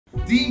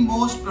the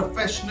most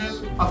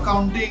professional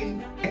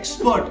accounting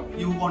expert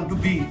you want to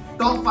be.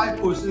 Top 5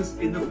 courses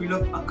in the field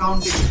of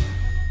accounting.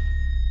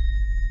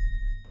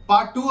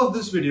 Part 2 of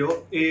this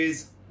video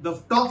is the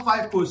top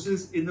 5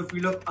 courses in the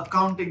field of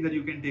accounting that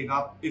you can take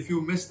up. If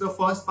you missed the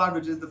first part,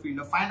 which is the field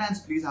of finance,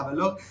 please have a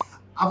look.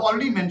 I've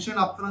already mentioned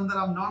upfront that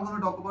I'm not going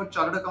to talk about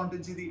chartered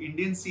accountancy, the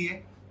Indian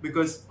CA,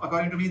 because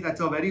according to me, that's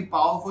a very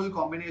powerful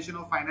combination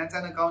of finance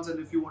and accounts. And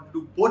if you want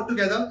to do both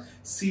together,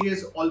 CA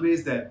is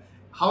always there.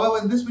 However,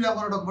 in this video, I'm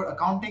going to talk about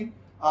accounting.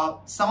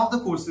 Some of the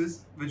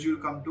courses which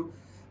you'll come to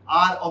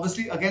are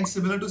obviously again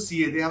similar to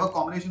CA. They have a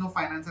combination of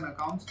finance and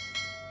accounts.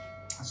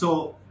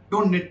 So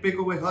don't nitpick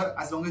over here.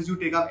 As long as you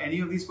take up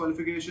any of these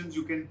qualifications,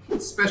 you can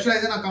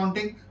specialize in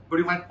accounting, but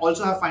you might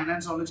also have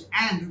finance knowledge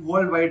and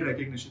worldwide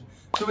recognition.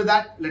 So with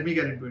that, let me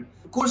get into it.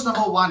 Course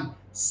number 1,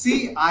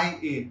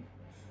 CIA.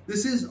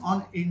 This is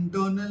on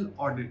internal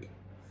audit.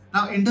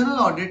 Now, internal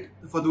audit,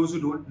 for those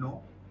who don't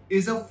know,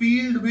 is a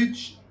field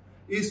which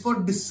is for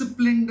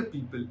disciplined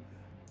people.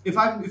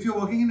 If you're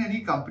working in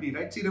any company,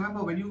 right? See,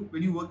 remember when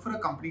you work for a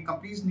company,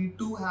 companies need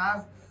to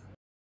have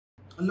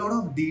a lot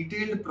of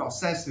detailed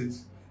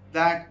processes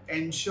that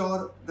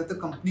ensure that the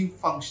company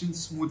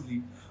functions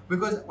smoothly.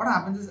 Because what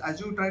happens is, as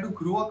you try to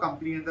grow a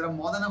company and there are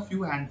more than a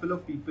few handful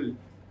of people,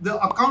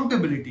 the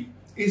accountability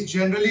is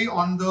generally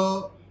on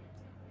the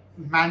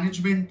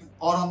management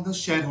or on the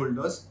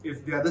shareholders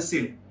if they are the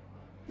same.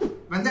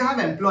 When they have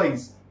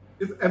employees,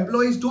 if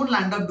employees don't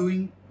land up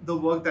doing the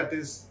work that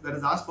is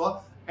asked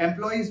for,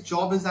 employee's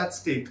job is at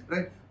stake,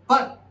 right?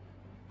 But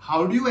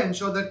how do you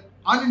ensure that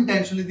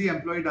unintentionally the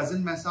employee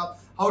doesn't mess up?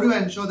 How do you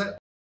ensure that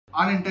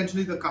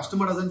unintentionally the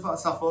customer doesn't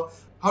suffer?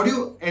 How do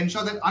you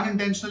ensure that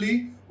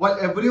unintentionally, while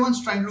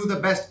everyone's trying to do the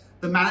best,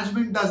 the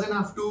management doesn't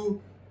have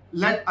to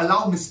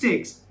allow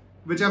mistakes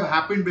which have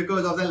happened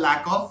because of the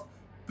lack of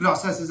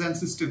processes and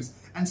systems?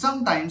 And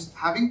sometimes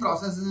having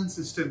processes and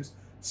systems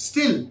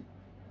still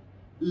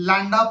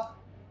land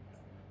up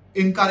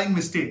incurring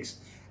mistakes.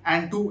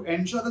 And to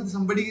ensure that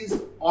somebody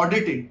is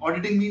auditing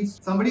means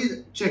somebody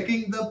is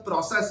checking the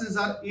processes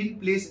are in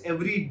place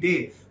every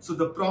day. So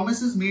the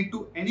promises made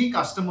to any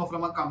customer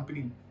from a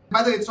company,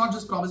 by the way, it's not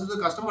just promises to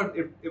the customer, but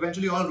it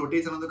eventually all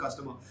rotates around the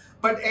customer.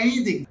 But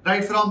anything,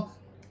 right from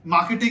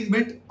marketing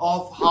bit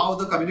of how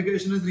the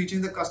communication is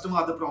reaching the customer,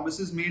 are the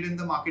promises made in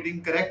the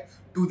marketing correct,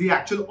 to the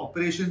actual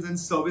operations and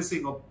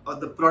servicing of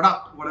the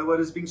product, whatever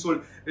is being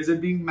sold, is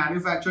it being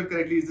manufactured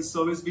correctly, is the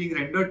service being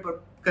rendered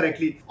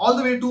correctly, all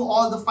the way to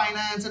all the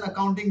finance and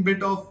accounting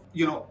bit of,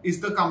 is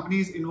the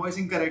company's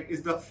invoicing correct,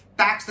 is the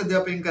tax that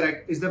they're paying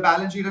correct, is the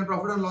balance sheet and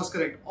profit and loss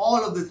correct?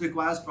 All of this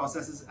requires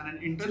processes, and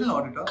an internal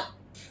auditor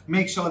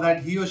makes sure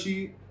that he or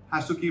she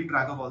has to keep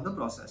track of all the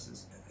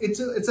processes. It's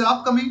an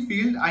upcoming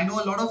field. I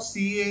know a lot of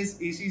CAs,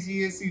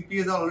 ACCAs,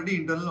 CPAs are already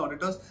internal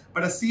auditors,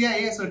 but a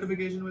CIA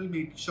certification will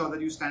make sure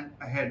that you stand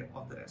ahead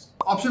of the rest.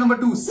 Option number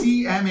 2,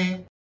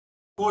 CIMA,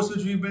 course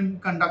which we've been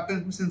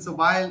conducting since a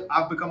while.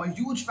 I've become a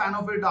huge fan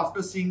of it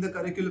after seeing the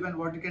curriculum and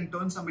what it can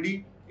turn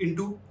somebody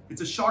into.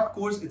 It's a short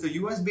course. It's a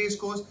US-based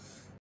course.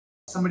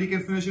 Somebody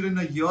can finish it in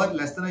a year,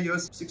 less than a year,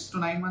 6 to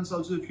 9 months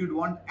also if you'd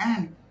want,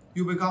 and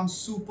you become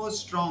super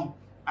strong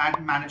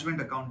at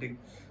management accounting.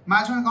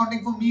 Management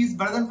accounting for me is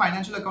better than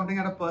financial accounting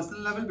at a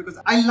personal level because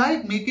I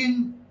like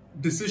making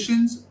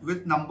decisions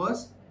with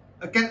numbers.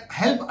 It can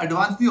help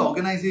advance the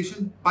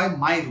organization by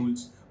my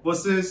rules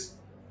versus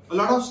a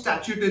lot of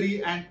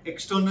statutory and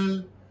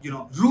external,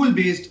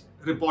 rule-based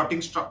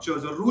reporting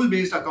structures or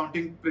rule-based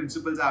accounting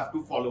principles I have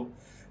to follow.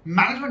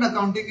 Management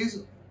accounting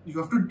is, you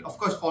have to, of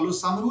course, follow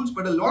some rules,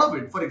 but a lot of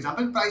it, for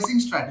example, pricing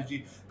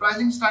strategy.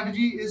 Pricing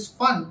strategy is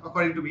fun,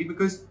 according to me,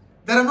 because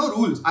there are no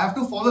rules. I have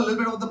to follow a little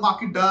bit of what the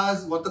market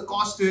does, what the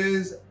cost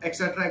is,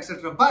 etc.,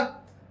 etc.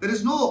 But there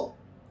is no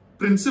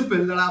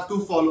principle that I have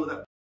to follow.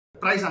 That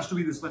price has to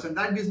be this much, and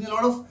that gives me a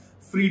lot of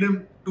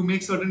freedom to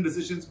make certain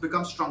decisions,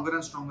 become stronger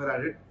and stronger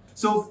at it.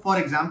 So, for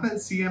example,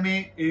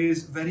 CMA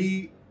is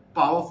very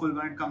powerful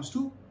when it comes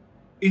to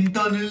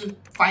internal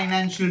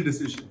financial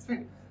decisions.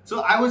 Right?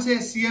 So, I would say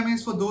CMA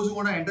is for those who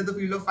want to enter the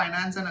field of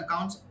finance and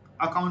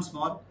accounts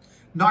more,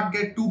 not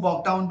get too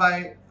bogged down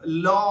by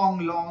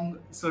long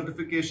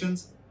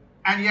certifications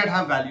and yet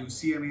have value.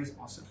 CMA is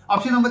awesome.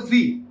 Option number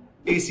 3,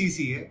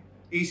 ACCA.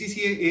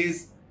 ACCA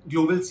is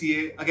global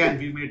CA. Again,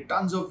 we made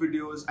tons of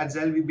videos. At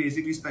Zell, we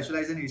basically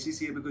specialize in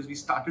ACCA because we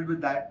started with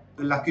that.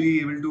 We're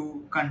luckily able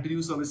to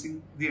continue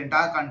servicing the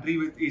entire country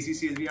with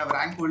ACCAs. We have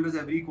rank holders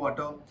every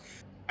quarter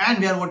and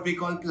we are what we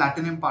call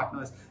platinum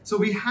partners. So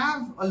we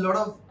have a lot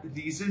of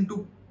reason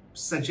to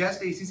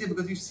suggest ACCA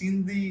because we've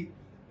seen the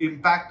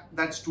impact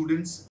that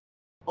students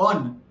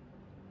earn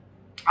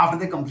after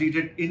they complete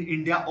it in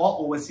India or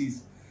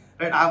overseas.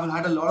 Right? I've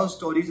had a lot of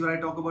stories where I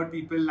talk about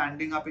people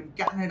landing up in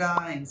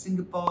Canada, in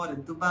Singapore,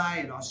 in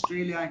Dubai, in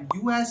Australia,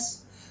 in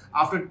US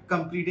after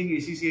completing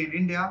ACCA in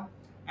India.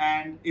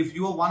 And if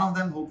you are one of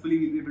them, hopefully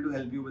we'll be able to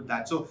help you with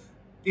that. So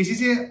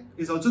ACCA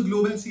is also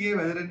global CA,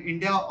 whether in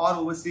India or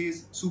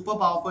overseas, super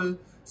powerful,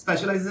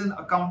 specializes in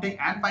accounting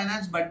and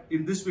finance. But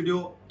in this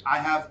video, I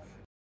have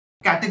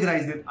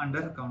categorized it under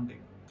accounting.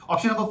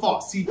 Option number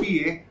 4,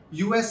 CPA,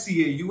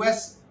 USCA.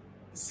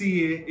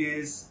 USCA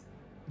is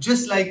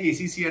just like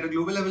ACCA at a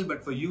global level,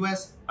 but for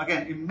US,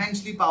 again,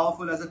 immensely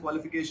powerful as a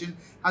qualification,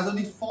 has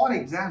only 4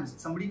 exams.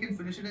 Somebody can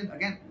finish it in,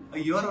 again, a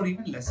year or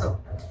even lesser.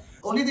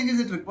 Only thing is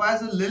it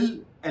requires a little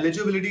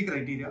eligibility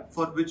criteria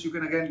for which you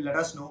can again let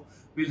us know.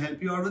 We'll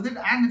help you out with it,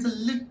 and it's a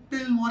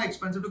little more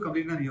expensive to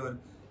complete in a year.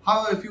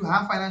 However, if you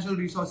have financial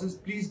resources,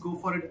 please go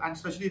for it, and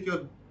especially if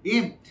your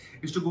aim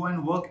is to go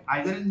and work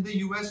either in the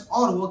US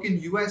or work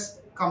in US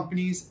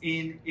companies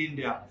in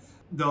India.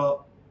 The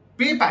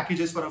pay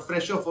packages for a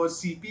fresher for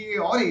CPA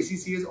or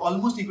ACCA is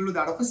almost equal to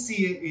that of a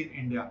CA in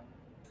India.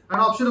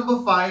 And option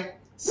number 5,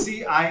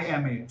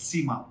 CIMA,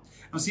 CIMA.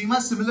 Now CIMA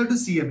is similar to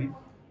CMA.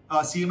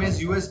 CMA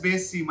is US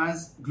based, CIMA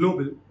is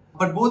global,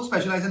 but both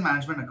specialize in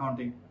management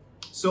accounting.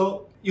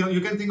 So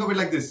you can think of it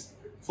like this.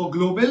 For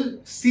global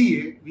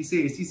CA, we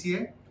say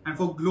ACCA, and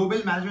for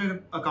global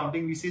management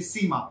accounting, we say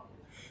CIMA.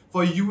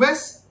 For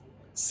US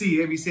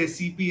CA, we say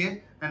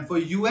CPA, and for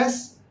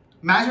US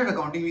management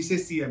accounting, we say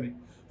CMA.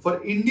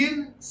 For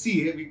Indian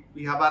CA,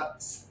 we have our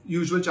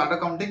usual chart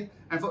accounting,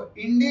 and for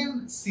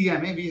Indian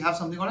CMA, we have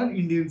something called an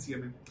Indian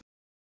CMA.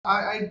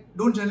 I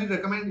don't generally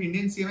recommend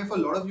Indian CMA for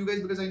a lot of you guys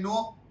because I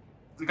know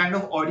the kind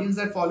of audience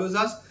that follows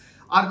us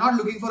are not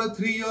looking for a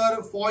 3-year,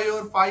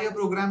 4-year, 5-year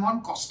program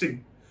on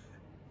costing.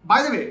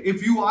 By the way,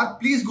 if you are,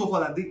 please go for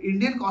that. The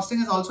Indian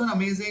costing is also an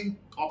amazing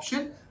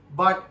option,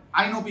 but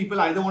I know people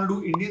either want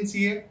to do Indian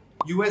CA,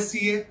 US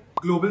CA,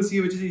 Global CA,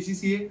 which is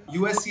ACCA,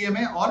 US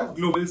CMA, or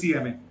Global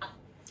CMA,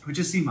 which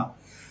is CIMA.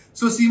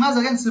 So CIMA is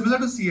again similar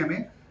to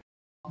CMA.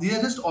 These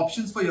are just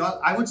options for y'all.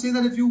 I would say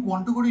that if you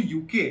want to go to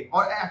UK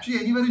or actually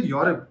anywhere in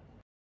Europe,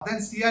 then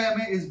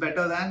CIMA is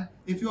better than,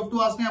 if you have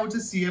to ask me, I would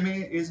say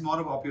CMA is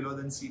more popular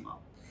than CIMA.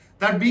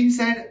 That being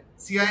said,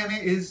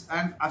 CIMA is,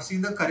 and I've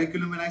seen the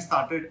curriculum when I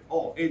started,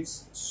 oh,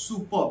 it's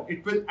superb.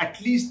 It will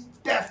at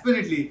least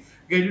definitely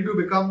get you to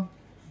become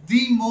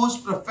the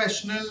most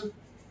professional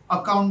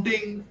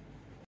accounting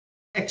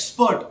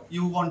expert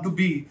you want to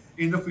be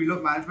in the field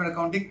of management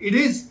accounting. It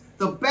is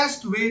the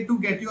best way to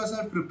get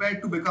yourself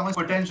prepared to become a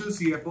potential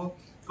CFO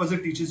because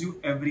it teaches you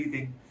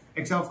everything.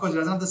 Except, of course, it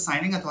doesn't have the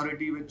signing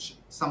authority, which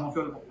some of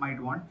you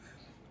might want.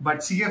 But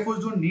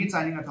CFOs don't need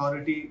signing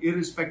authority,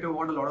 irrespective of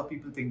what a lot of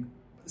people think.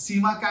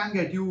 CIMA can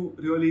get you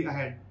really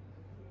ahead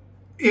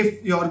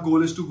if your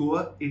goal is to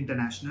go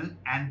international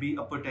and be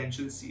a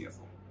potential CFO.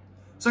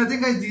 So I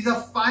think, guys, these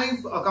are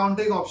 5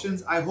 accounting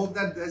options. I hope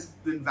that there's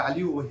been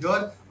value over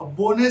here. A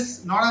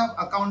bonus, not an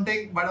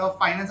accounting, but a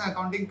finance and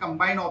accounting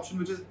combined option,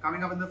 which is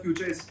coming up in the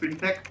future, is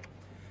FinTech.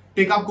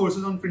 Take up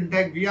courses on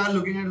FinTech. We are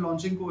looking at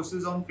launching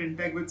courses on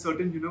FinTech with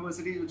certain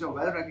universities which are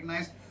well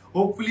recognized.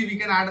 Hopefully, we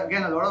can add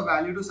again a lot of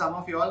value to some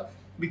of y'all,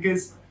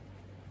 because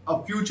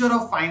a future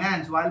of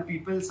finance, while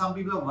some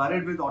people are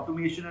worried with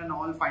automation and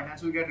all,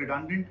 finance will get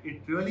redundant.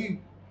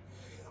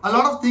 A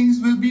lot of things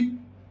will be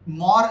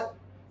more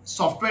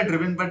software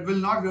driven, but will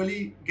not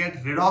really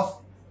get rid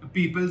of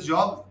people's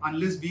job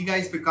unless we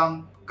guys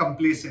become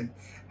complacent.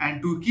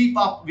 And to keep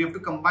up, we have to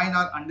combine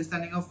our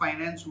understanding of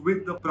finance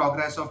with the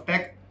progress of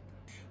tech.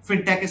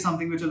 FinTech is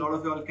something which a lot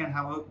of y'all can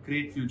have a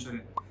great future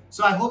in.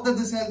 So I hope that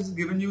this has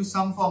given you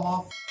some form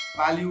of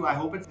value. I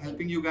hope it's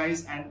helping you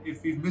guys. And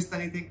if we've missed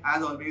anything,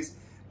 as always,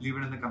 leave it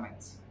in the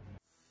comments.